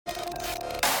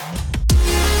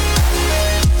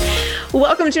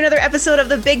Welcome to another episode of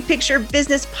the Big Picture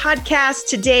Business Podcast.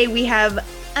 Today we have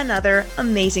another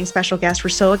amazing special guest.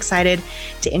 We're so excited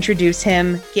to introduce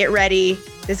him. Get ready.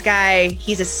 This guy,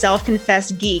 he's a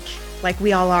self-confessed geek like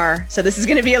we all are. So this is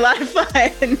going to be a lot of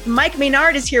fun. Mike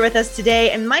Maynard is here with us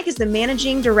today. And Mike is the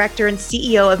managing director and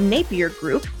CEO of Napier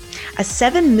Group, a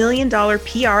 $7 million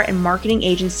PR and marketing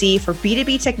agency for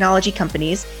B2B technology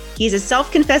companies. He's a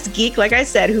self-confessed geek, like I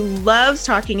said, who loves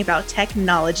talking about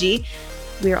technology.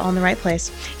 We are all in the right place.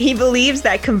 He believes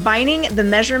that combining the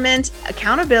measurement,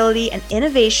 accountability, and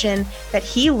innovation that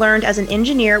he learned as an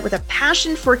engineer with a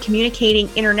passion for communicating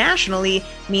internationally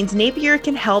means Napier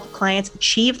can help clients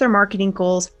achieve their marketing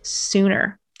goals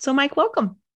sooner. So, Mike,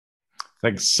 welcome.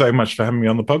 Thanks so much for having me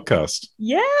on the podcast.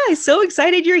 Yeah, so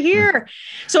excited you're here.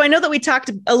 So I know that we talked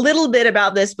a little bit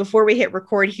about this before we hit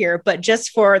record here, but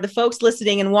just for the folks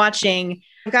listening and watching,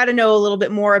 I've got to know a little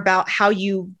bit more about how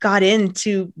you got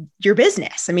into your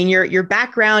business. I mean, your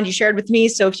background you shared with me.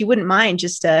 So if you wouldn't mind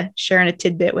just sharing a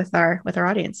tidbit with our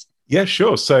audience. Yeah,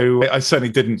 sure. So I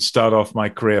certainly didn't start off my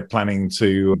career planning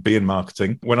to be in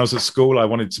marketing. When I was at school, I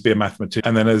wanted to be a mathematician.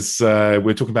 And then as we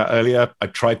were talking about earlier, I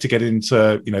tried to get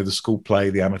into, the school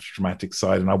play, the amateur dramatic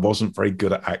side, and I wasn't very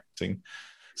good at acting.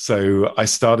 So I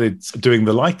started doing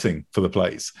the lighting for the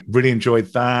plays. Really enjoyed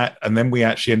that. And then we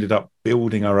actually ended up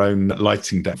building our own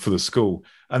lighting deck for the school.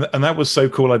 And that was so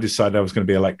cool. I decided I was going to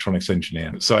be an electronics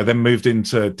engineer. So I then moved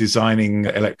into designing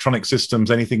electronic systems,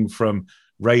 anything from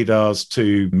radars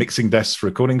to mixing desks for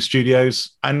recording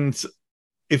studios, and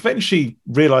eventually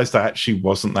realized I actually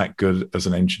wasn't that good as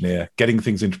an engineer. Getting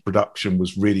things into production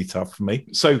was really tough for me.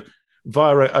 So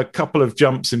via a couple of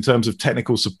jumps in terms of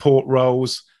technical support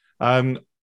roles,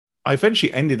 I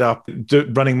eventually ended up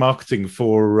running marketing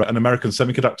for an American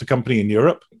semiconductor company in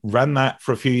Europe, ran that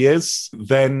for a few years,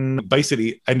 then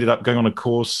basically ended up going on a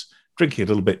course, drinking a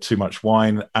little bit too much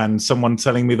wine, and someone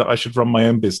telling me that I should run my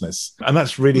own business. And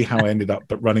that's really how I ended up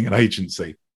running an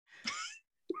agency.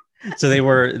 So they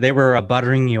were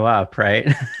buttering you up,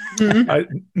 right?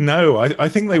 I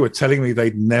think they were telling me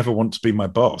they'd never want to be my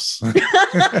boss.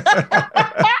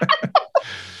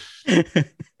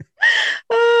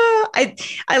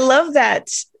 I love that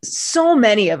so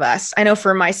many of us, I know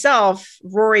for myself,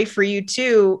 Rory, for you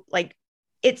too, like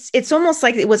it's almost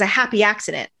like it was a happy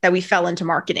accident that we fell into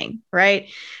marketing, right?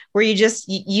 Where you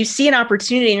see an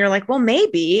opportunity and you're like, well,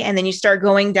 maybe. And then you start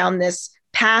going down this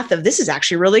path of this is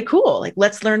actually really cool. Like,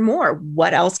 let's learn more.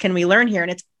 What else can we learn here?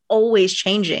 And it's always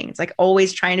changing. It's like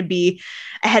always trying to be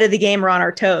ahead of the game or on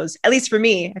our toes. At least for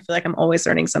me, I feel like I'm always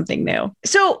learning something new.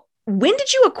 So when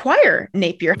did you acquire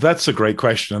Napier? That's a great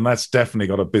question. And that's definitely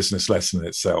got a business lesson in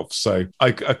itself. So I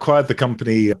acquired the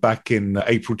company back in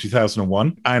April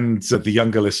 2001. And the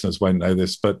younger listeners won't know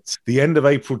this, but the end of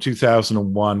April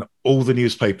 2001, all the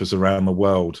newspapers around the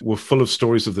world were full of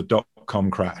stories of the dot-com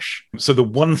crash. So the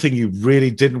one thing you really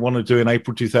didn't want to do in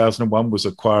April 2001 was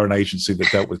acquire an agency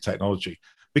that dealt with technology,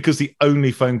 because the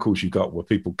only phone calls you got were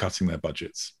people cutting their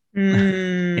budgets.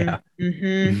 Yeah.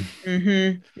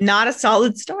 Not a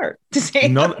solid start, to say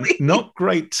not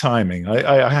great timing.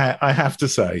 I have to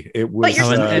say it was.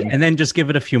 And then just give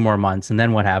it a few more months, and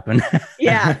then what happened?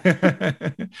 Yeah.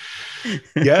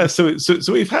 Yeah. So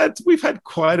we've had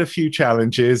quite a few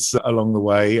challenges along the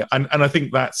way, and I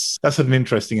think that's had an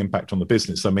interesting impact on the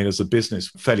business. I mean, as a business,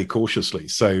 fairly cautiously.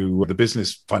 So the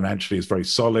business financially is very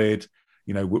solid.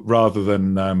 Rather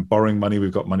than borrowing money,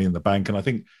 we've got money in the bank, and I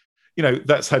think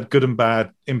that's had good and bad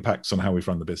impacts on how we've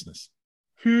run the business.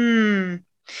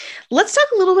 Let's talk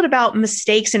a little bit about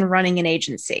mistakes in running an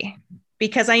agency,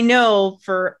 because I know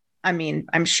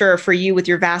I'm sure for you with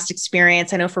your vast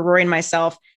experience, I know for Rory and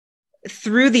myself,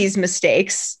 through these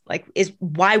mistakes, is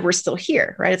why we're still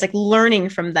here, right? It's like learning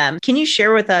from them. Can you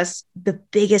share with us the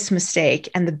biggest mistake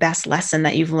and the best lesson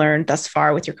that you've learned thus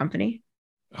far with your company?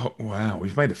 Oh, wow.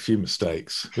 We've made a few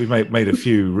mistakes. We've made a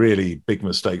few really big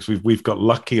mistakes. We've got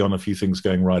lucky on a few things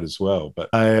going right as well. But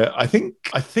I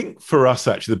think for us,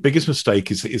 actually, the biggest mistake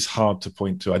is hard to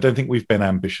point to. I don't think we've been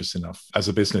ambitious enough as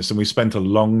a business. And we spent a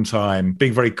long time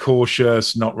being very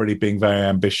cautious, not really being very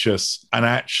ambitious. And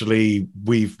actually,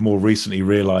 we've more recently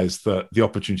realized that the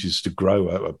opportunities to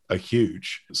grow are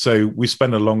huge. So we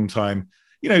spent a long time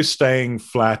staying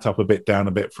flat, up a bit, down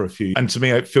a bit for a few. And to me,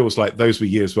 it feels like those were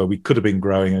years where we could have been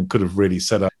growing and could have really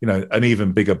set up, an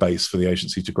even bigger base for the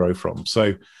agency to grow from.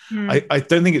 So I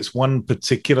don't think it's one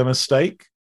particular mistake,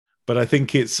 but I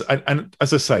think it's, and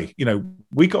as I say,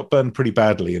 we got burned pretty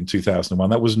badly in 2001.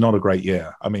 That was not a great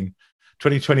year. I mean,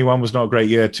 2021 was not a great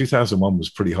year. 2001 was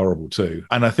pretty horrible too.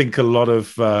 And I think a lot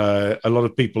of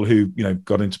people who,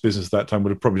 got into business at that time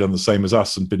would have probably done the same as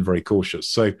us and been very cautious.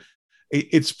 So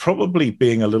It's probably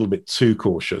being a little bit too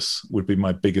cautious would be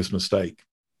my biggest mistake.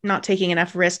 Not taking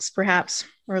enough risks, perhaps,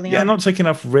 early Yeah, on. not taking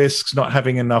enough risks, not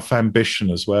having enough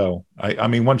ambition as well. I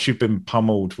mean, once you've been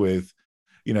pummeled with,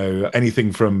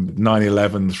 anything from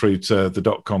 9/11 through to the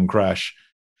dot-com crash,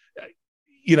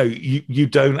 you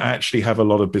don't actually have a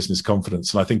lot of business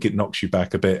confidence. And I think it knocks you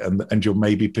back a bit, and you're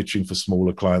maybe pitching for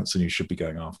smaller clients than you should be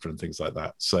going after and things like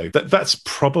that. So that's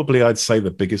probably, I'd say,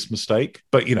 the biggest mistake.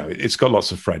 But, it's got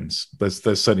lots of friends. There's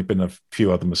certainly been a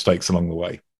few other mistakes along the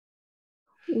way.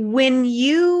 When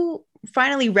you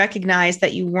finally recognized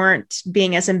that you weren't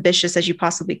being as ambitious as you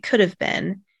possibly could have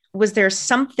been, was there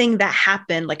something that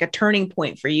happened, like a turning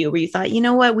point for you, where you thought, you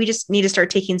know what, we just need to start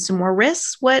taking some more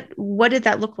risks? What did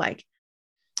that look like?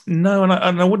 No, and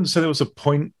I wouldn't say there was a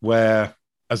point where,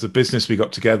 as a business, we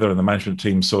got together and the management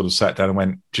team sort of sat down and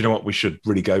went, do you know what, we should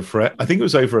really go for it. I think it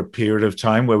was over a period of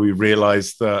time where we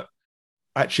realized that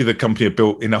actually the company had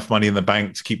built enough money in the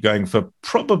bank to keep going for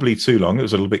probably too long. It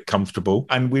was a little bit comfortable.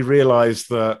 And we realized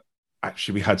that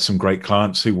actually we had some great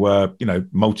clients who were,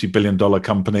 multi-billion-dollar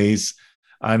companies.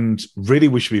 And really,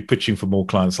 we should be pitching for more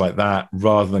clients like that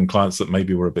rather than clients that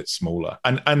maybe were a bit smaller.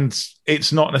 And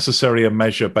it's not necessarily a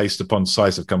measure based upon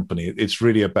size of company. It's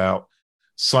really about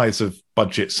size of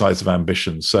budget, size of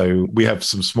ambition. So we have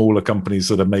some smaller companies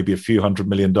that are maybe a few $100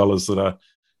 million that are,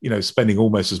 spending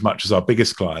almost as much as our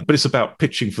biggest client. But it's about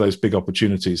pitching for those big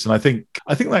opportunities. And I think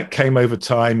that came over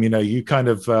time. You kind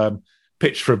of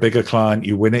pitch for a bigger client,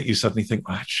 you win it, you suddenly think,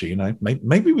 well, actually,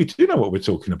 maybe we do know what we're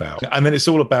talking about. And then it's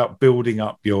all about building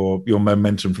up your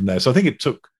momentum from there. So I think it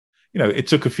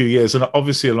took a few years. And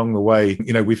obviously along the way,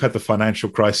 we've had the financial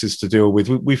crisis to deal with.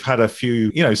 We've had a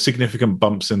few, significant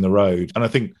bumps in the road. And I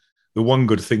think the one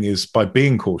good thing is by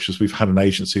being cautious, we've had an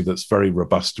agency that's very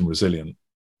robust and resilient.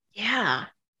 Yeah,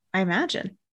 I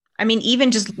imagine. I mean, even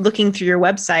just looking through your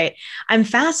website, I'm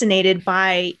fascinated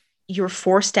by your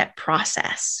 4-step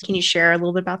process. Can you share a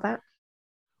little bit about that?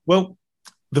 Well,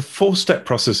 the 4-step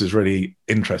process is really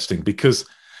interesting because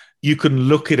you can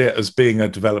look at it as being a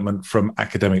development from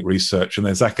academic research. And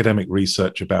there's academic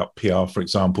research about PR, for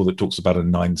example, that talks about a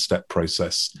 9-step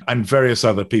process, and various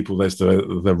other people. There's the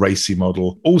RACI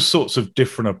model, all sorts of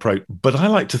different approach. But I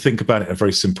like to think about it in a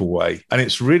very simple way. And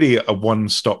it's really a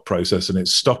one-stop process, and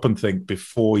it's stop and think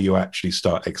before you actually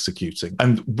start executing.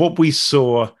 And what we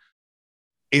saw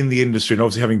in the industry, and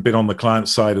obviously having been on the client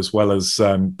side as well as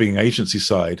being agency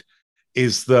side,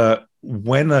 is that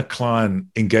when a client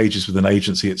engages with an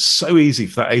agency, it's so easy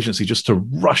for that agency just to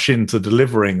rush into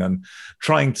delivering and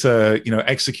trying to,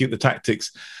 execute the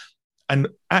tactics. And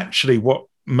actually what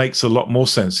makes a lot more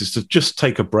sense is to just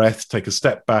take a breath, take a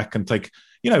step back, and take,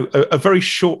 a very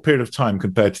short period of time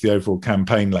compared to the overall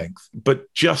campaign length, but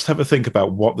just have a think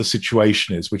about what the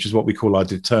situation is, which is what we call our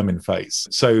determine phase.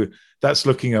 So that's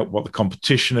looking at what the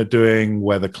competition are doing,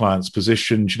 where the client's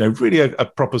positioned, really a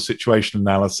proper situation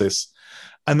analysis.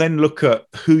 And then look at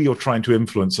who you're trying to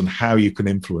influence and how you can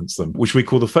influence them, which we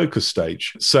call the focus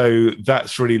stage. So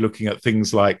that's really looking at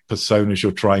things like personas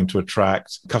you're trying to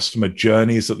attract, customer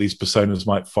journeys that these personas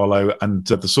might follow, and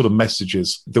the sort of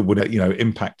messages that would,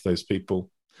 impact those people.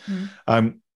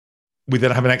 Mm. We then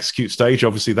have an execute stage.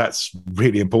 Obviously, that's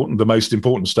really important. The most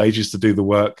important stage is to do the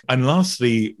work. And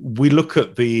lastly, we look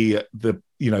at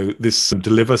this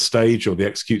deliver stage or the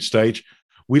execute stage.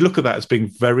 We look at that as being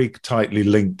very tightly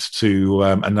linked to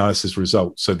analysis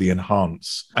results, so the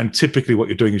enhance. And typically what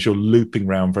you're doing is you're looping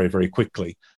around very, very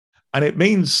quickly. And it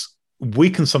means we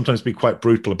can sometimes be quite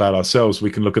brutal about ourselves.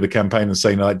 We can look at a campaign and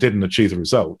say, no, that didn't achieve the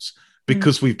results,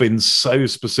 because we've been so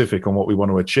specific on what we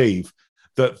want to achieve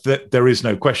that there is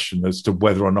no question as to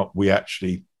whether or not we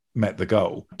actually met the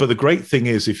goal. But the great thing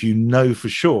is, if you know for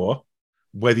sure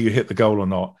whether you hit the goal or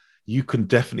not, you can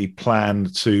definitely plan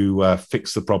to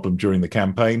fix the problem during the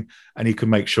campaign, and you can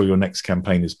make sure your next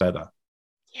campaign is better.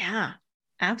 Yeah,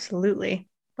 absolutely.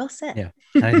 Well said. Yeah.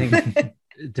 And I think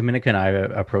Dominica and I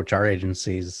approach our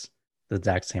agencies the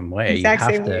exact same way. You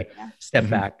have to step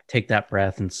back, take that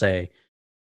breath, and say,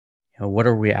 what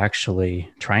are we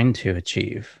actually trying to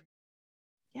achieve?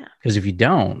 Yeah. Because if you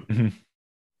don't,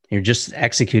 you're just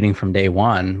executing from day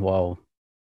one. Well,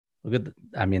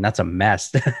 that's a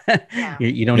mess. Yeah.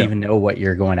 You don't even know what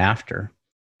you're going after.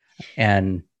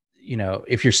 And,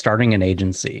 if you're starting an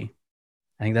agency,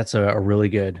 I think that's a really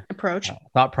good approach,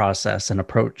 thought process and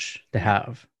approach to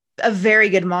have. A very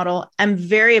good model. I'm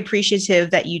very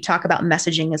appreciative that you talk about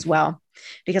messaging as well.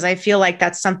 because I feel like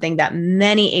that's something that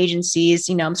many agencies,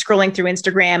 I'm scrolling through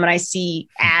Instagram and I see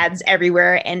ads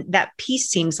everywhere, and that piece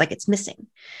seems like it's missing.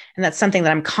 And that's something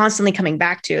that I'm constantly coming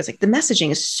back to. It's like the messaging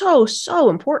is so, so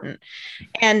important.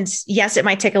 And yes, it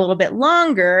might take a little bit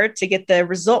longer to get the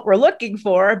result we're looking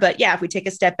for. But yeah, if we take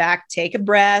a step back, take a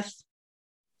breath,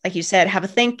 like you said, have a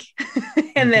think,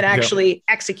 and then actually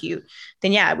execute,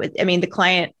 then the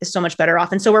client is so much better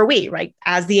off. And so are we, right?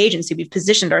 As the agency, we've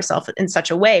positioned ourselves in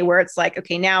such a way where it's like,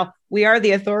 okay, now we are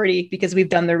the authority because we've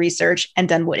done the research and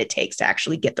done what it takes to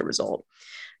actually get the result.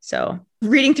 So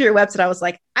reading through your website, I was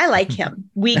like, I like him.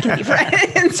 We can be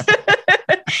friends.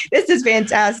 This is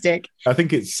fantastic. I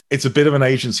think it's a bit of an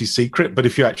agency secret, but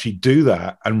if you actually do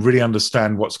that and really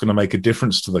understand what's going to make a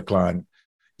difference to the client,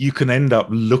 you can end up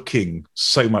looking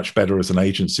so much better as an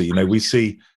agency. We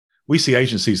see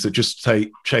agencies that just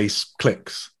chase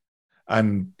clicks,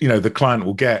 and the client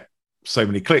will get so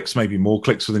many clicks, maybe more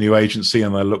clicks with a new agency,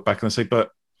 and they'll look back and they'll say, but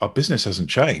our business hasn't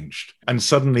changed. And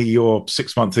suddenly you're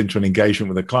 6 months into an engagement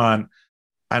with a client,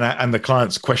 and the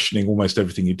client's questioning almost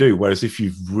everything you do. Whereas if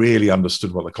you've really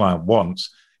understood what the client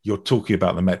wants, you're talking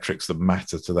about the metrics that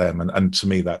matter to them. And to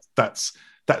me, that's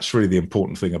really the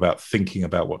important thing about thinking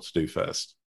about what to do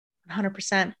first.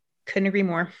 100%. Couldn't agree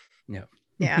more. Yeah.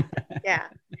 Yeah. Yeah.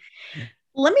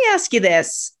 Let me ask you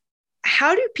this.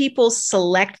 How do people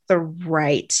select the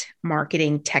right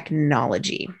marketing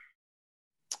technology?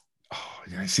 Oh,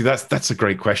 yeah. See, that's a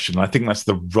great question. I think that's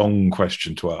the wrong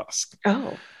question to ask.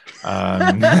 Oh.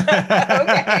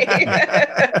 Okay.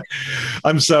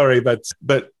 I'm sorry, but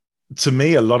to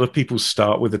me, a lot of people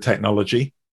start with the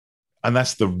technology, and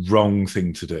that's the wrong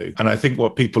thing to do. And I think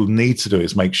what people need to do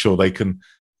is make sure they can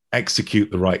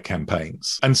execute the right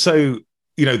campaigns. And so,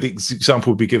 the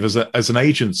example would be given as an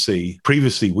agency.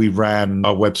 Previously, we ran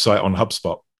our website on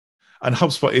HubSpot, and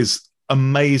HubSpot is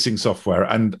amazing software.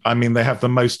 And I mean, they have the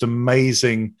most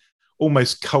amazing,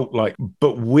 almost cult-like,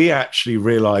 but we actually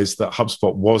realized that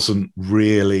HubSpot wasn't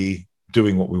really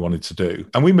doing what we wanted to do.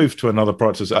 And we moved to another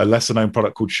product, a lesser known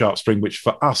product called SharpSpring, which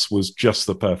for us was just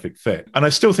the perfect fit. And I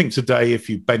still think today, if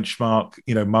you benchmark,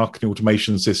 marketing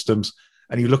automation systems,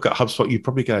 and you look at HubSpot, you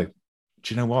probably go,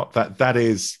 do you know what? That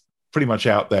is pretty much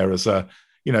out there as a,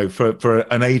 for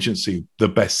an agency, the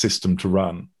best system to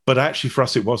run. But actually for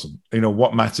us, it wasn't.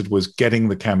 What mattered was getting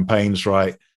the campaigns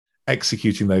right,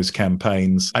 executing those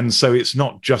campaigns. And so it's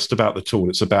not just about the tool.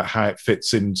 It's about how it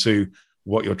fits into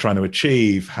what you're trying to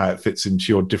achieve, how it fits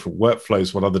into your different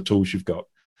workflows, what other tools you've got.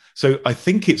 So I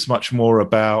think it's much more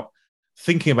about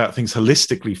thinking about things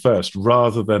holistically first,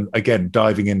 rather than, again,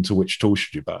 diving into which tool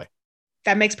should you buy.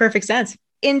 That makes perfect sense.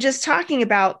 In just talking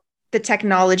about the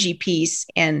technology piece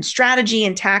and strategy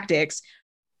and tactics,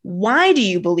 why do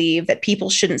you believe that people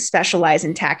shouldn't specialize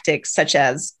in tactics such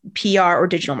as PR or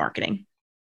digital marketing?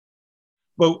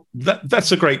 Well,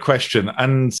 that's a great question.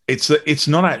 And it's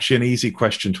not actually an easy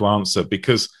question to answer,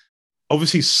 because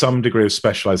obviously some degree of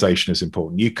specialization is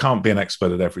important. You can't be an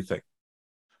expert at everything.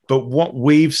 But what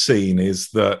we've seen is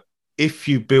that if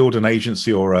you build an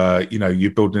agency or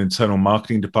you build an internal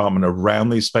marketing department around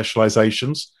these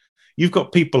specializations, you've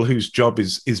got people whose job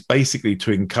is basically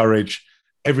to encourage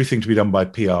everything to be done by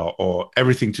PR or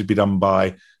everything to be done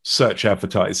by search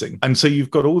advertising. And so you've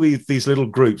got all these little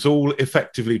groups all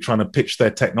effectively trying to pitch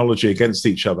their technology against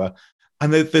each other.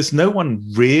 And there's no one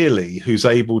really who's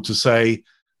able to say,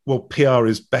 well, PR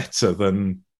is better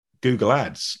than Google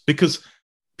Ads, because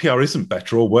PR isn't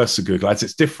better or worse than Google Ads.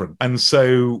 It's different. And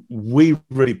so we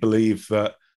really believe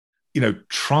that,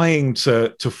 trying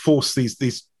to force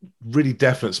these really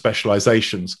definite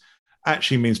specializations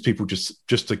actually means people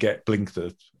just to get blinked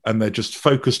at, and they're just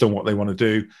focused on what they want to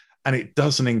do. And it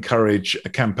doesn't encourage a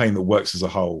campaign that works as a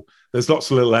whole. There's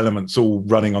lots of little elements all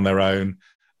running on their own,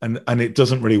 and it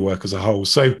doesn't really work as a whole.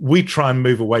 So we try and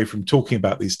move away from talking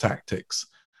about these tactics.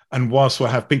 And whilst we'll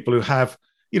have people who have,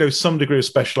 some degree of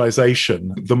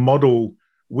specialization, the model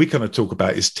we kind of talk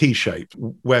about is T-shaped,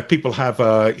 where people have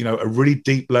a really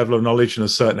deep level of knowledge in a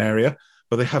certain area,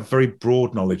 but they have very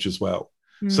broad knowledge as well.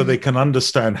 So they can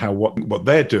understand how what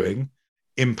they're doing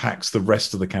impacts the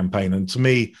rest of the campaign. And to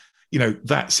me,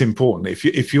 that's important.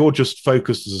 If you're just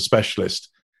focused as a specialist,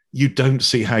 you don't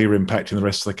see how you're impacting the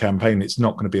rest of the campaign. It's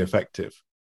not going to be effective.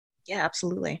 Yeah,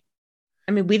 absolutely.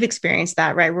 I mean, we've experienced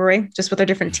that, right, Rory? Just with our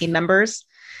different team members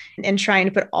and trying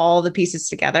to put all the pieces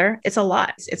together. It's a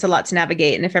lot. It's a lot to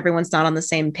navigate. And if everyone's not on the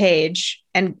same page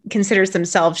and considers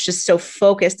themselves just so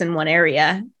focused in one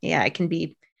area, it can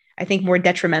be, I think, more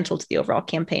detrimental to the overall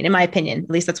campaign, in my opinion. At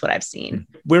least that's what I've seen.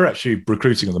 We're actually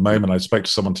recruiting at the moment. I spoke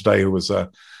to someone today who was a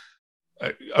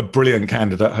a brilliant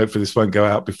candidate. Hopefully this won't go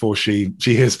out before she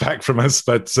hears back from us.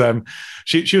 But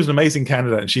she was an amazing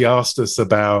candidate, and she asked us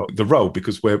about the role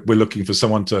because we're looking for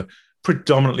someone to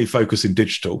predominantly focus in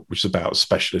digital, which is about as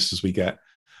specialist as we get,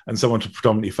 and someone to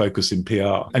predominantly focus in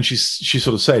PR. And she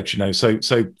sort of said,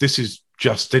 so this is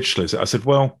just digital, is it? I said,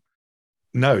 well,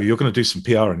 no, you're going to do some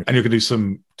PR and you're going to do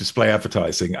some display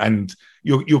advertising, and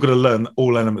you're going to learn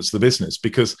all elements of the business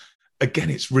because, again,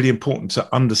 it's really important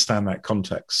to understand that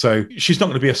context. So she's not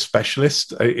going to be a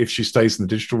specialist if she stays in the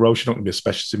digital role. She's not going to be a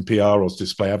specialist in PR or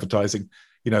display advertising.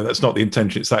 That's not the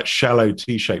intention. It's that shallow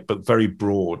T-shape, but very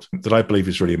broad, that I believe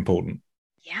is really important.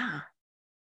 Yeah.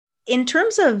 In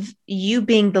terms of you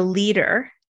being the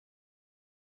leader,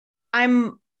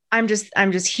 I'm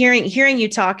just hearing you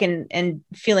talk and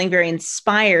feeling very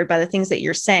inspired by the things that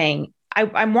you're saying.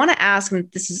 I want to ask,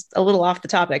 and this is a little off the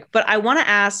topic, but I want to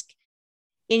ask,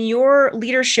 in your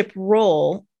leadership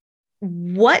role,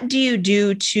 what do you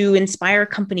do to inspire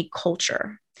company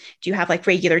culture? Do you have like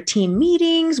regular team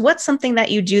meetings? What's something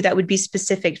that you do that would be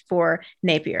specific for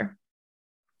Napier?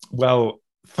 Well,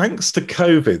 thanks to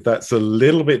COVID, that's a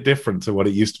little bit different to what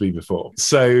it used to be before.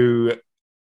 So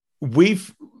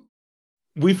we've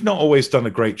not always done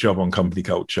a great job on company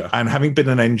culture. And having been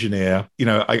an engineer,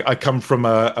 I come from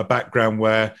a background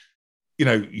where,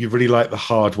 you really like the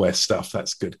hardware stuff.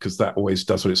 That's good because that always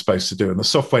does what it's supposed to do. And the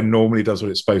software normally does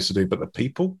what it's supposed to do. But the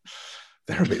people,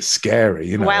 they're a bit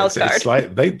scary. Wild card. It's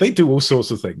like they do all sorts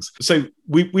of things. So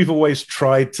we've always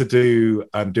tried to do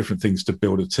different things to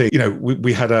build a team.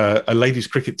 We had a ladies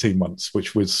cricket team once,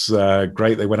 which was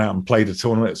great. They went out and played a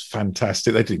tournament. It was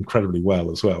fantastic. They did incredibly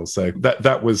well as well. So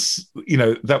that was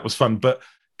fun. But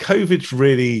COVID's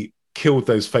really killed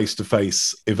those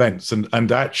face-to-face events.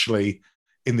 And actually,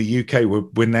 in the UK,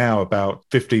 we're now about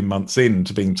 15 months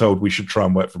into being told we should try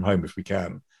and work from home if we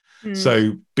can.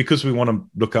 So because we want to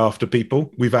look after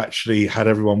people, we've actually had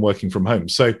everyone working from home.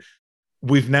 So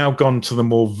we've now gone to the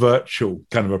more virtual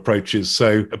kind of approaches.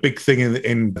 So a big thing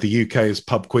in the UK is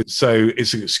pub quiz. So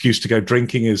it's an excuse to go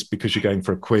drinking is because you're going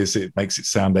for a quiz. It makes it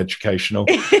sound educational.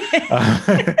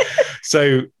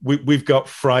 So we've got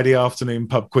Friday afternoon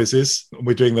pub quizzes.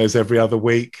 We're doing those every other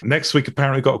week. Next week,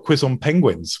 apparently got a quiz on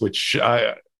penguins, which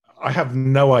I have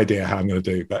no idea how I'm going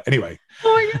to do. But anyway.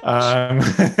 Oh my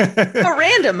gosh. How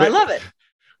random. I love it.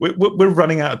 We're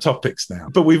running out of topics now,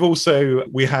 but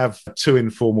we have 2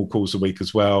 informal calls a week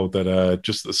as well that are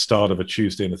just at the start of a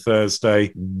Tuesday and a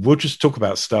Thursday. We'll just talk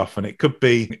about stuff, and it could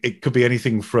be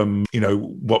anything from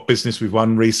what business we've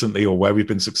won recently or where we've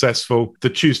been successful.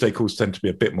 The Tuesday calls tend to be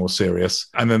a bit more serious,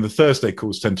 and then the Thursday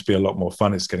calls tend to be a lot more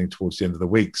fun. It's getting towards the end of the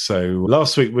week. So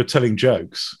last week we were telling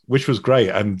jokes, which was great,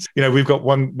 and we've got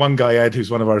one guy, Ed,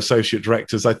 who's one of our associate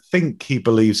directors. I think he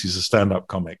believes he's a stand-up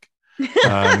comic.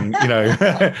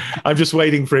 I'm just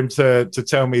waiting for him to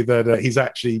tell me that he's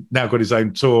actually now got his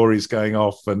own tour. He's going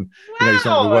off, and he's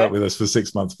not going to work with us for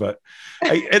 6 months. But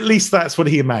at least that's what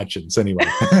he imagines, anyway.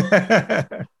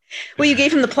 Well, you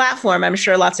gave him the platform. I'm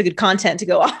sure lots of good content to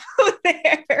go off of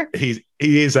there. He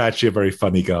is actually a very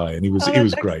funny guy, and he was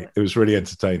great. It was really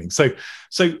entertaining. So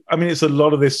I mean, it's a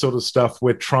lot of this sort of stuff.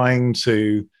 We're trying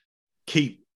to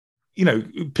keep.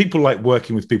 People like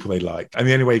working with people they like. And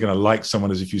the only way you're going to like someone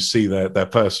is if you see their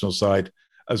personal side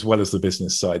as well as the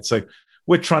business side. So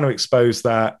we're trying to expose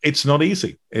that. It's not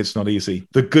easy.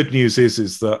 The good news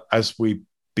is that as we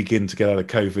begin to get out of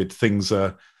COVID, things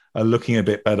are looking a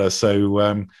bit better.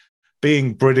 So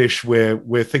being British,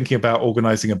 we're thinking about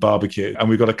organizing a barbecue. And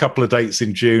we've got a couple of dates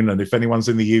in June. And if anyone's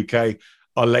in the UK,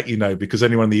 I'll let you know, because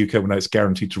anyone in the UK will know it's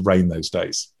guaranteed to rain those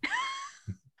days.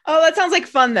 Oh, that sounds like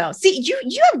fun, though. See,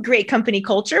 you have great company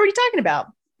culture. What are you talking about?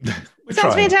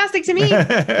 Sounds fantastic to me.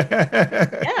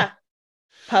 Yeah.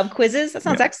 Pub quizzes. That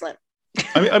sounds excellent.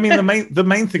 I mean, the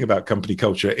main thing about company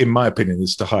culture, in my opinion,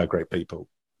 is to hire great people.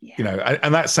 Yeah.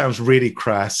 And that sounds really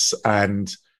crass,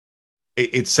 and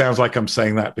it sounds like I'm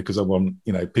saying that because I want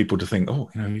people to think,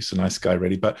 oh, he's a nice guy,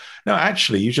 really. But no,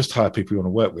 actually, you just hire people you want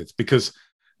to work with, because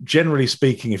generally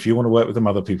speaking, if you want to work with them,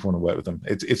 other people want to work with them.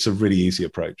 It's a really easy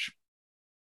approach.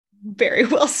 Very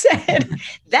well said.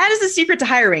 That is the secret to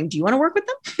hiring. Do you want to work with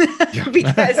them?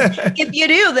 Because if you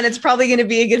do, then it's probably going to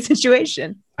be a good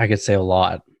situation. I could say a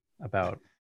lot about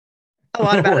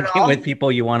working with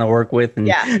people you want to work with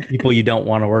and people you don't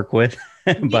want to work with.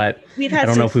 But I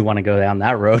don't know if we want to go down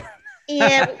that road.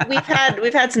 Yeah,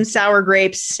 we've had some sour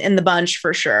grapes in the bunch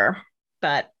for sure.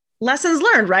 But lessons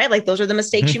learned, right? Like, those are the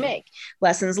mistakes you make.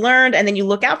 Lessons learned, and then you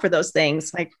look out for those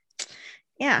things. Like,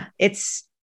 yeah, it's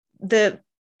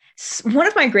One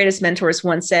of my greatest mentors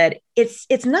once said,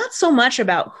 it's not so much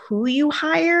about who you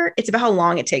hire, it's about how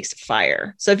long it takes to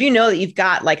fire. So if you know that you've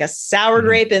got like a sour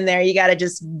grape in there, you got to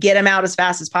just get them out as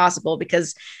fast as possible,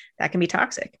 because that can be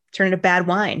toxic, turn into bad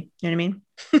wine. You know what I mean?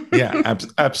 Yeah,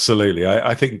 absolutely.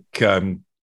 I think,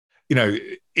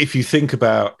 if you think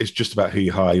about it's just about who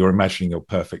you hire, you're imagining you're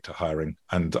perfect at hiring.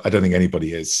 And I don't think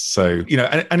anybody is. So,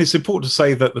 and it's important to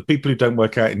say that the people who don't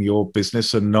work out in your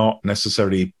business are not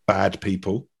necessarily bad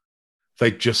people.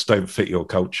 They just don't fit your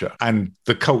culture. And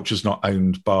the culture's not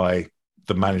owned by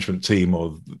the management team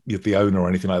or the owner or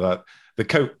anything like that.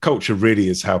 The culture really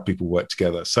is how people work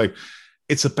together. So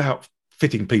it's about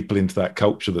fitting people into that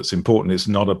culture that's important. It's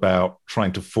not about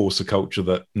trying to force a culture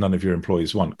that none of your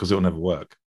employees want, because it'll never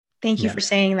work. Thank you for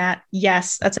saying that.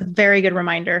 Yes, that's a very good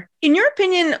reminder. In your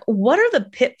opinion, what are the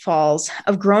pitfalls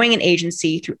of growing an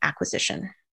agency through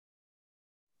acquisition?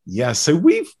 Yeah, so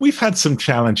we've had some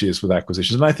challenges with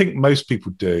acquisitions, and I think most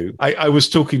people do. I was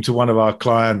talking to one of our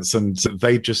clients, and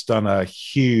they'd just done a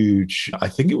huge, I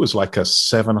think it was like a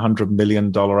 $700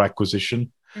 million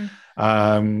acquisition.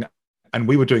 And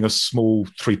we were doing a small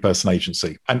 3-person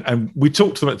agency. And we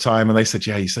talked to them at the time, and they said,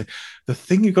 you say, the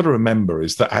thing you've got to remember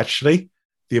is that actually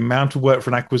the amount of work for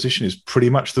an acquisition is pretty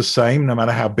much the same, no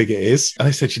matter how big it is. And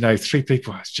they said, 3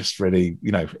 people, it's just really,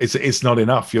 it's not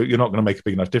enough. You're not going to make a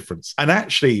big enough difference. And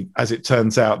actually, as it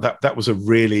turns out, that was a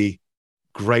really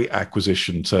great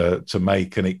acquisition to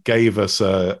make. And it gave us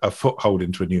a foothold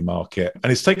into a new market.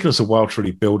 And it's taken us a while to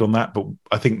really build on that. But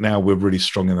I think now we're really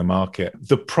strong in the market.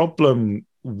 The problem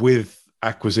with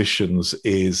acquisitions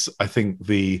is, I think,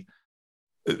 the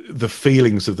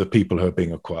feelings of the people who are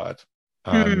being acquired.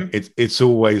 It's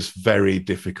always very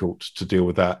difficult to deal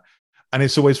with that, and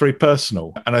it's always very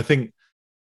personal. And I think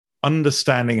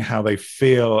understanding how they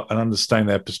feel and understanding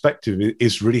their perspective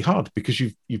is really hard, because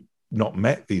you've not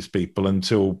met these people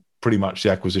until pretty much the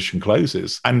acquisition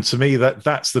closes. And to me,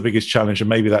 that's the biggest challenge, and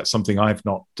maybe that's something I've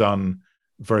not done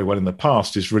very well in the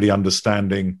past, is really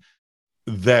understanding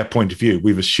their point of view.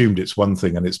 We've assumed it's one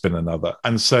thing and it's been another,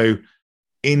 and so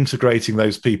integrating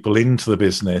those people into the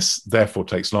business therefore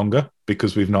takes longer,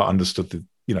 because we've not understood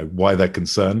why they're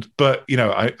concerned. But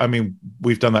I mean,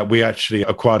 we've done that. We actually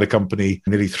acquired a company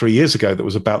nearly 3 years ago that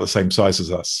was about the same size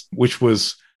as us, which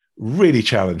was really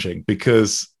challenging,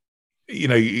 because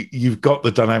you've got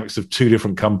the dynamics of 2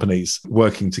 different companies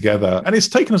working together, and it's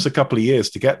taken us a couple of years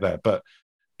to get there. But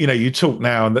you talk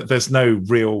now, and there's no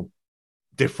real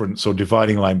difference or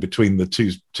dividing line between the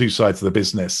two sides of the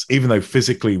business, even though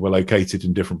physically we're located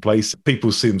in different places.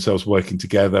 People see themselves working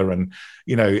together, and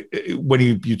when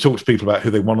you talk to people about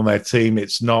who they want on their team,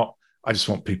 it's not, I just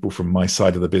want people from my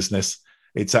side of the business.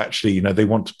 It's actually, they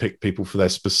want to pick people for their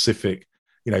specific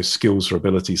skills or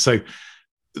abilities. So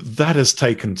that has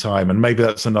taken time, and maybe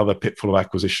that's another pitfall of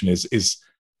acquisition is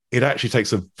it actually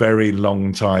takes a very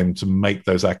long time to make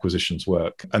those acquisitions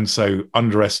work. And so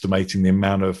underestimating the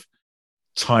amount of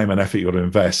time and effort you got to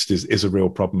invest is a real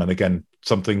problem. And again,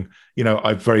 something,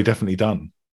 I've very definitely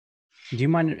done. Do you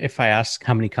mind if I ask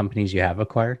how many companies you have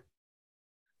acquired?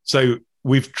 So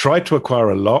we've tried to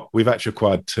acquire a lot. We've actually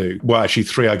acquired 2. Well, actually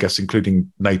 3, I guess,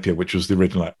 including Napier, which was the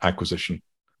original acquisition.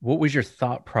 What was your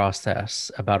thought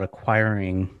process about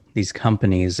acquiring these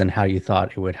companies, and how you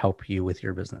thought it would help you with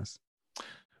your business?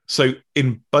 So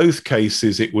in both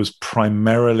cases, it was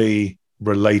primarily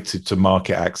related to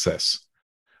market access.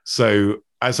 So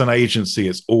as an agency,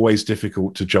 it's always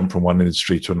difficult to jump from one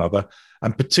industry to another,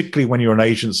 and particularly when you're an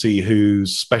agency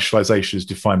whose specialization is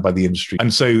defined by the industry.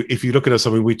 And so if you look at us,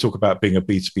 we talk about being a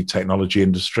B2B technology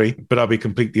industry, but I'll be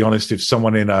completely honest, if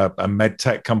someone in a med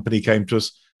tech company came to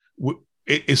us,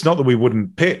 it's not that we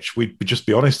wouldn't pitch. We'd just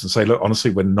be honest and say, look, honestly,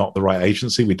 we're not the right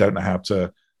agency. We don't know how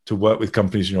to work with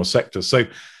companies in your sector. So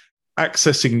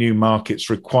accessing new markets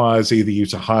requires either you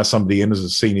to hire somebody in as a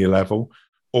senior level,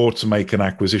 or to make an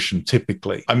acquisition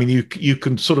typically. I mean, you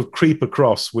can sort of creep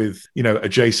across with,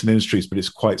 adjacent industries, but it's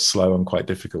quite slow and quite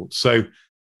difficult. So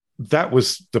that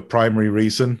was the primary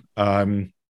reason.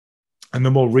 And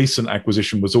the more recent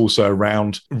acquisition was also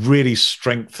around really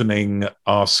strengthening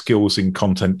our skills in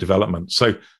content development.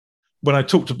 So when I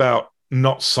talked about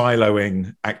not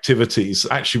siloing activities,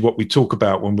 actually what we talk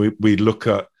about when we look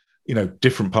at,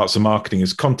 different parts of marketing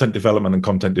is content development and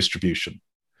content distribution.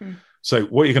 So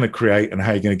what you're going to create and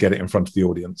how you're going to get it in front of the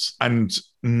audience. And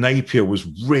Napier was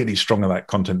really strong in that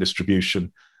content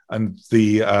distribution. And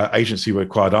the agency we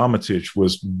acquired, Armitage,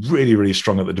 was really, really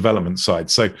strong at the development side.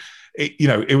 So,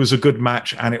 it was a good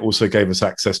match, and it also gave us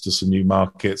access to some new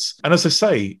markets. And as I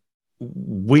say,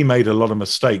 we made a lot of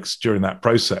mistakes during that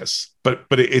process, but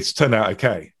it's turned out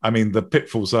okay. I mean, the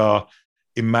pitfalls are,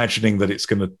 imagining that it's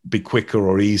going to be quicker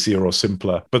or easier or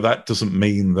simpler, but that doesn't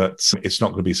mean that it's not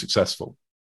going to be successful.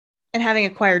 And having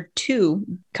acquired 2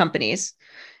 companies,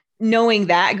 knowing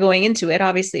that going into it,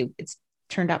 obviously it's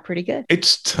turned out pretty good.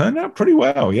 It's turned out pretty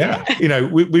well, yeah.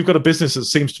 We've got a business that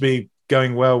seems to be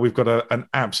going well. We've got an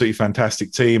absolutely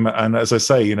fantastic team. And as I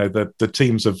say, the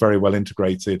teams are very well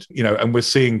integrated, and we're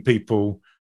seeing people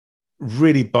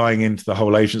really buying into the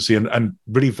whole agency and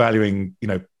really valuing,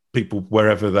 people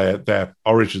wherever their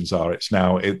origins are.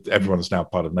 Everyone is now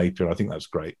part of Napier. I think that's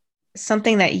great.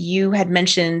 Something that you had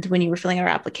mentioned when you were filling out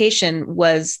our application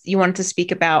was you wanted to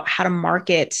speak about how to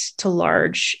market to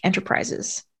large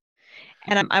enterprises.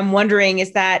 And I'm wondering,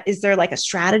 is there like a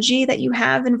strategy that you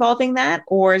have involving that?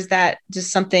 Or is that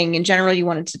just something in general you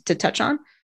wanted to touch on?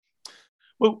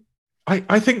 Well,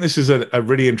 I think this is a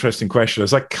really interesting question.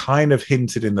 As I kind of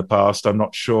hinted in the past, I'm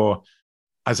not sure,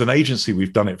 as an agency,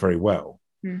 we've done it very well.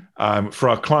 For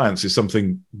our clients, it's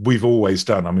something we've always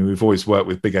done. I mean, we've always worked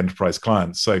with big enterprise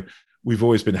clients. So we've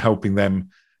always been helping them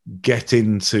get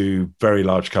into very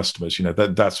large customers.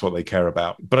 That's what they care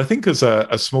about. But I think as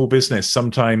a small business,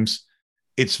 sometimes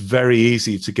it's very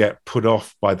easy to get put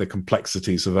off by the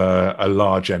complexities of a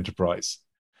large enterprise.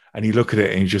 And you look at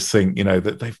it and you just think,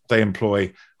 that they employ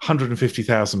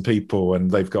 150,000 people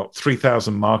and they've got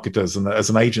 3,000 marketers. And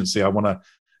as an agency, I want to,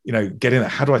 get in.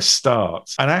 How do I start?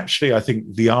 And actually, I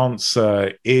think the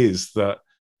answer is that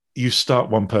you start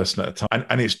one person at a time.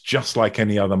 And it's just like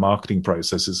any other marketing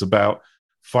process. It's about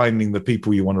finding the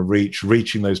people you want to reach,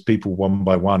 reaching those people one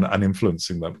by one and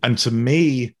influencing them. And to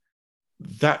me,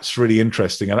 that's really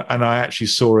interesting. And I actually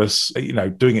saw us,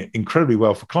 doing it incredibly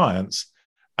well for clients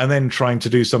and then trying to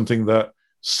do something that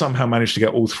somehow managed to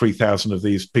get all 3,000 of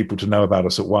these people to know about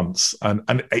us at once. And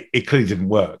it clearly didn't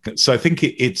work. So I think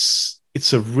it's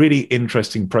a really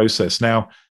interesting process. Now,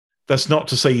 that's not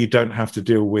to say you don't have to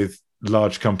deal with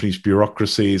large companies'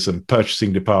 bureaucracies and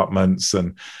purchasing departments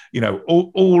and,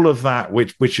 all of that,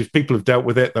 which if people have dealt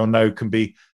with it, they'll know can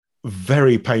be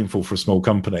very painful for a small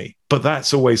company. But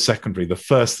that's always secondary. The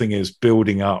first thing is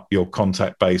building up your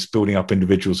contact base, building up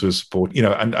individuals who support,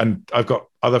 and I've got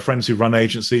other friends who run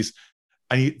agencies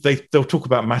and they'll talk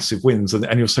about massive wins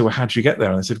and you'll say, well, how did you get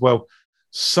there? And I said, well,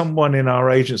 someone in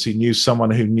our agency knew someone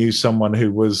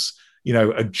who was,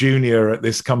 a junior at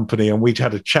this company, and we'd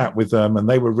had a chat with them and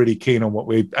they were really keen on what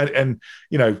and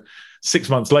 6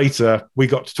 months later, we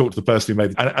got to talk to the person who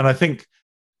made it. And I think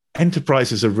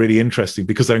enterprises are really interesting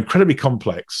because they're incredibly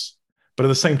complex, but at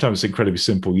the same time, it's incredibly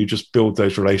simple. You just build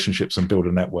those relationships and build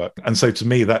a network. And so to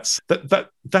me, that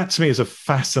to me is a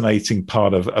fascinating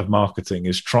part of marketing,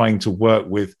 is trying to work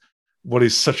with what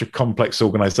is such a complex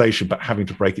organization, but having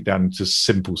to break it down into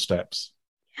simple steps.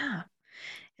 Yeah.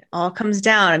 It all comes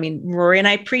down. I mean, Rory and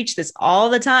I preach this all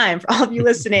the time for all of you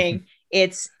listening.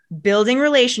 It's building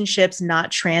relationships,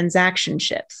 not transaction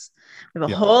ships. We have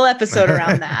a whole episode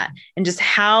around that and just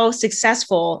how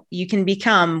successful you can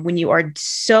become when you are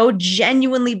so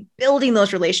genuinely building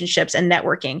those relationships and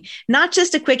networking, not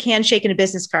just a quick handshake and a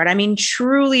business card. I mean,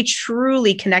 truly,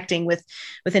 truly connecting with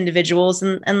individuals.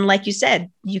 And like you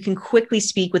said, you can quickly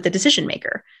speak with the decision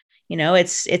maker.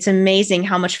 It's amazing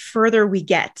how much further we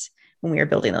get when we are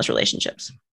building those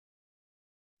relationships.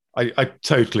 I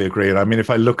totally agree. And I mean, if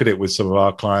I look at it with some of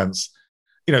our clients,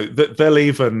 they'll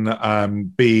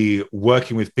even be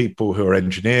working with people who are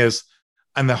engineers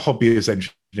and their hobby is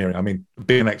engineering. I mean,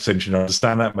 being an ex-engineer, I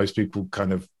understand that. Most people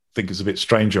kind of think it's a bit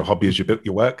strange. Your hobby is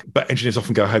your work, but engineers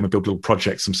often go home and build little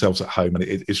projects themselves at home. And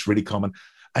it's really common.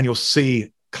 And you'll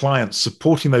see clients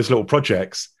supporting those little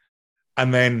projects.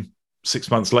 And then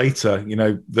 6 months later,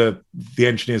 the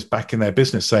engineer's back in their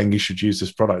business saying, you should use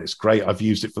this product. It's great. I've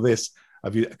used it for this.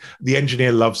 The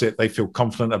engineer loves it. They feel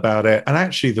confident about it. And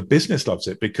actually the business loves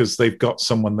it because they've got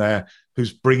someone there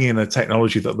who's bringing in a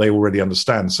technology that they already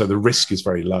understand. So the risk is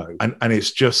very low. And it's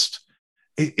just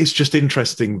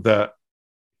interesting that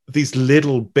these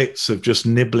little bits of just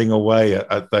nibbling away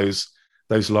at those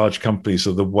large companies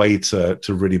are the way to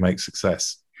really make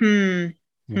success.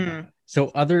 Yeah. So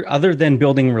other than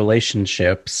building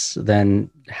relationships,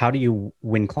 then how do you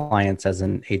win clients as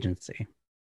an agency?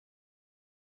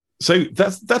 So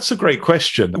that's a great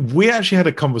question. We actually had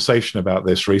a conversation about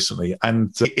this recently,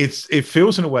 and it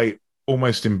feels in a way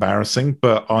almost embarrassing,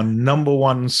 but our number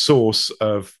one source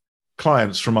of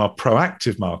clients from our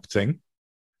proactive marketing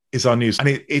is our news. And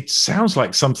it sounds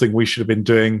like something we should have been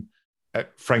doing,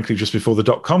 frankly, just before the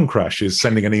 .com crash, is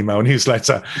sending an email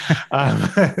newsletter.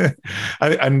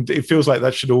 And it feels like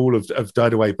that should all have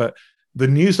died away. But the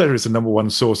newsletter is the number one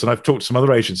source. And I've talked to some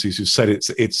other agencies who said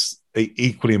it's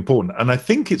equally important. And I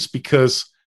think it's because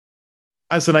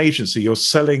as an agency, you're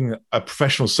selling a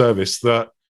professional service that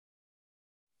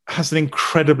has an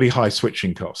incredibly high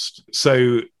switching cost.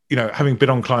 So, having been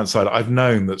on client side, I've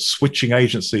known that switching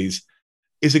agencies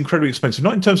is incredibly expensive,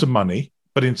 not in terms of money,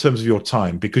 but in terms of your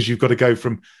time, because you've got to go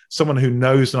from someone who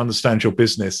knows and understands your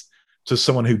business to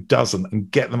someone who doesn't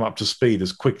and get them up to speed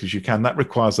as quick as you can. That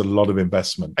requires a lot of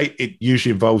investment. It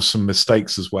usually involves some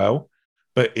mistakes as well,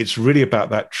 but it's really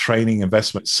about that training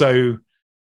investment. So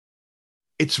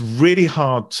it's really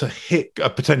hard to hit a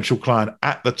potential client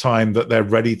at the time that they're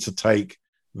ready to take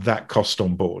that cost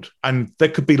on board. And there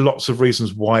could be lots of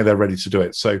reasons why they're ready to do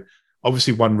it. So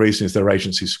obviously one reason is their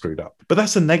agency screwed up, but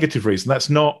that's a negative reason. That's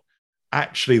not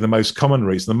actually the most common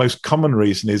reason. The most common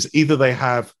reason is either they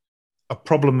have a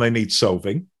problem they need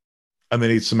solving and they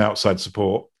need some outside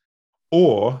support,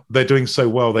 or they're doing so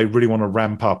well they really want to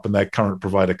ramp up and their current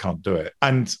provider can't do it.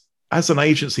 And as an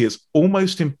agency, it's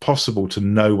almost impossible to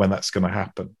know when that's going to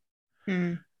happen.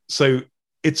 So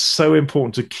it's so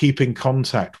important to keep in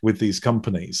contact with these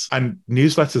companies, and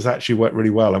newsletters actually work really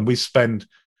well. And we spend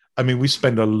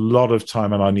a lot of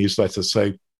time on our newsletters.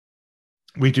 So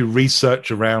we do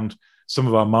research around some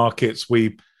of our markets.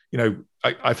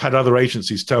 I've had other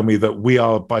agencies tell me that we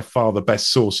are by far the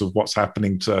best source of what's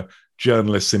happening to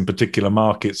journalists in particular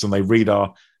markets, and they read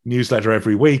our newsletter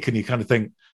every week, and you kind of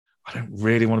think, I don't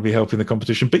really want to be helping the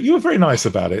competition, but you were very nice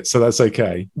about it, so that's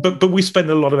okay. But we spend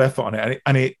a lot of effort on it,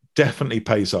 and it definitely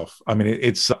pays off. I mean,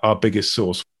 it's our biggest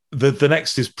source. The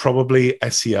next is probably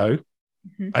SEO.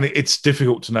 And it's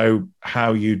difficult to know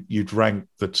how you'd rank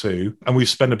the two. And we've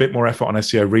spent a bit more effort on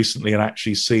SEO recently and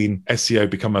actually seen SEO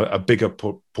become a bigger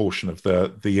portion of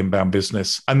the inbound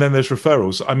business. And then there's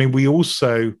referrals. I mean, we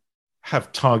also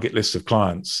have target lists of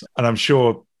clients. And I'm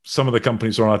sure some of the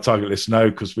companies who are on our target list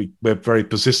know, because we're very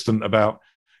persistent about,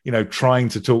 trying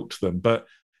to talk to them. But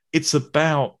it's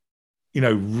about,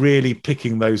 really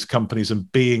picking those companies and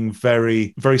being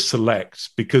very, very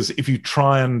select, because if you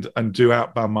try and do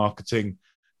outbound marketing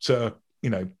to,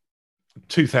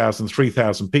 2,000,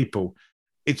 3,000 people,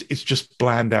 it's just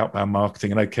bland outbound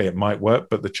marketing. And okay, it might work,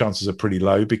 but the chances are pretty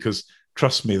low, because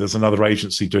trust me, there's another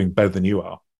agency doing better than you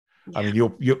are. Yeah. I mean,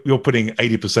 you're putting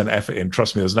 80% effort in.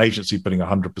 Trust me, there's an agency putting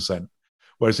 100%.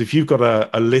 Whereas if you've got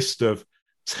a list of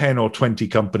 10 or 20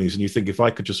 companies and you think, if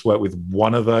I could just work with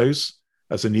one of those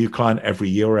as a new client every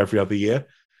year or every other year,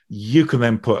 you can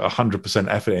then put 100%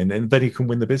 effort in, and then you can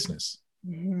win the business.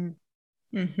 The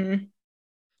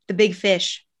big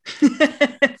fish.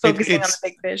 Focusing on the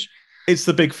big fish. It's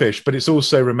the big fish, but it's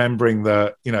also remembering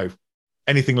that,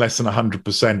 anything less than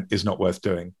 100% is not worth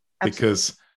doing.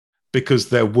 Absolutely. Because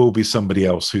there will be somebody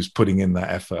else who's putting in that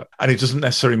effort. And it doesn't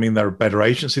necessarily mean they're a better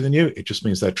agency than you. It just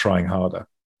means they're trying harder.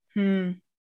 Good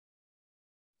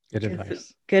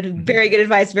advice. Good, very good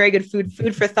advice. Very good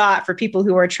food for thought for people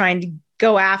who are trying to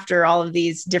go after all of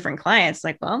these different clients.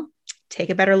 Like, well, take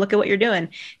a better look at what you're doing.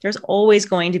 There's always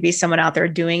going to be someone out there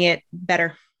doing it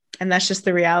better. And that's just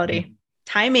the reality.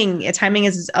 Timing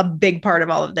is a big part of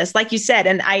all of this, like you said.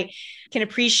 And I can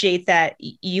appreciate that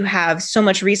you have so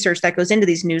much research that goes into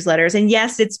these newsletters. And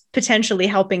yes, it's potentially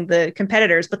helping the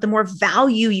competitors, but the more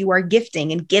value you are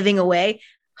gifting and giving away,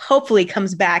 hopefully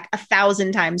comes back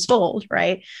 1,000 times fold,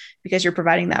 right? Because you're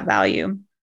providing that value.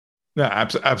 No,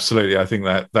 absolutely. I think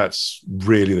that's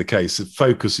really the case.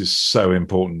 Focus is so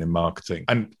important in marketing.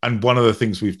 And one of the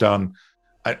things we've done,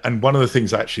 and one of the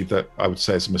things actually that I would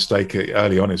say is a mistake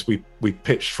early on, is we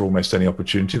pitched for almost any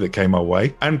opportunity that came our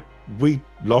way, and we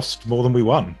lost more than we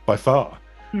won by far,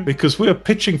 because we were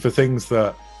pitching for things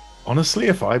that, honestly,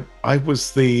 if I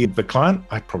was the client,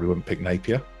 I probably wouldn't pick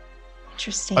Napier.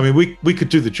 Interesting. I mean, we could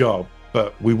do the job,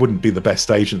 but we wouldn't be the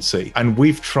best agency. And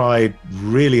we've tried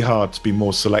really hard to be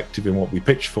more selective in what we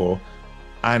pitch for,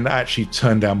 and actually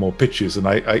turn down more pitches. And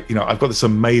I've got this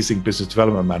amazing business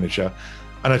development manager,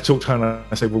 and I talked to her and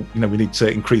I said, well, we need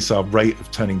to increase our rate of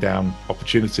turning down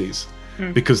opportunities,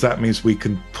 because that means we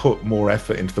can put more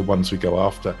effort into the ones we go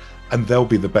after, and they'll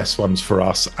be the best ones for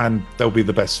us, and they'll be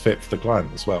the best fit for the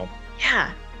client as well.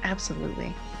 Yeah,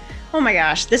 absolutely. Oh my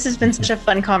gosh, this has been such a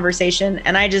fun conversation,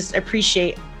 and I just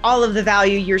appreciate all of the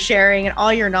value you're sharing and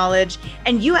all your knowledge.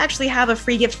 And you actually have a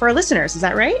free gift for our listeners, is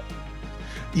that right?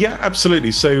 Yeah,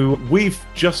 absolutely. So we've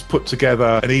just put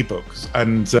together an ebook,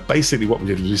 and basically what we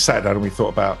did was we sat down and we thought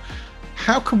about,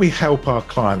 how can we help our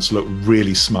clients look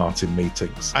really smart in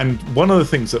meetings? And one of the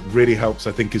things that really helps,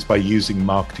 I think, is by using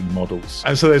marketing models.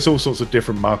 And so there's all sorts of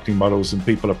different marketing models, and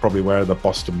people are probably aware of the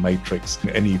Boston Matrix,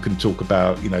 and you can talk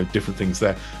about, different things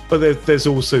there. But there's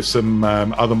also some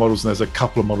other models, and there's a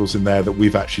couple of models in there that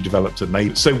we've actually developed at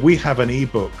Napier. So we have an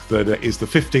ebook that is the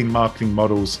 15 marketing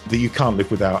models that you can't live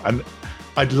without. And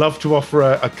I'd love to offer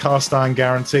a cast iron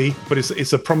guarantee, but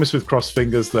it's a promise with crossed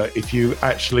fingers that if you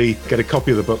actually get a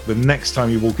copy of the book, the next time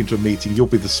you walk into a meeting, you'll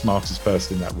be the smartest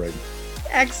person in that room.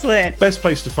 Excellent. Best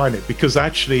place to find it, because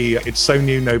actually it's so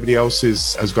new, nobody else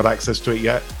has got access to it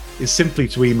yet, is simply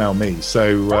to email me.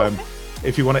 So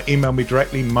if you want to email me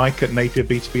directly,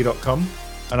 mike@napierb2b.com,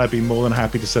 and I'd be more than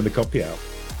happy to send a copy out.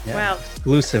 Yeah. Wow.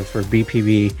 Exclusive for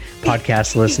BPB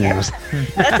podcast listeners.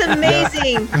 That's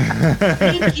amazing.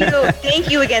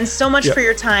 Thank you again so much for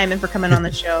your time and for coming on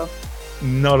the show.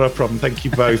 Not a problem. Thank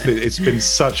you both. It's been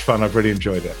such fun. I've really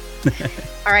enjoyed it.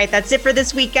 All right, that's it for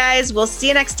this week, guys. We'll see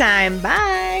you next time.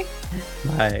 Bye.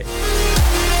 Bye.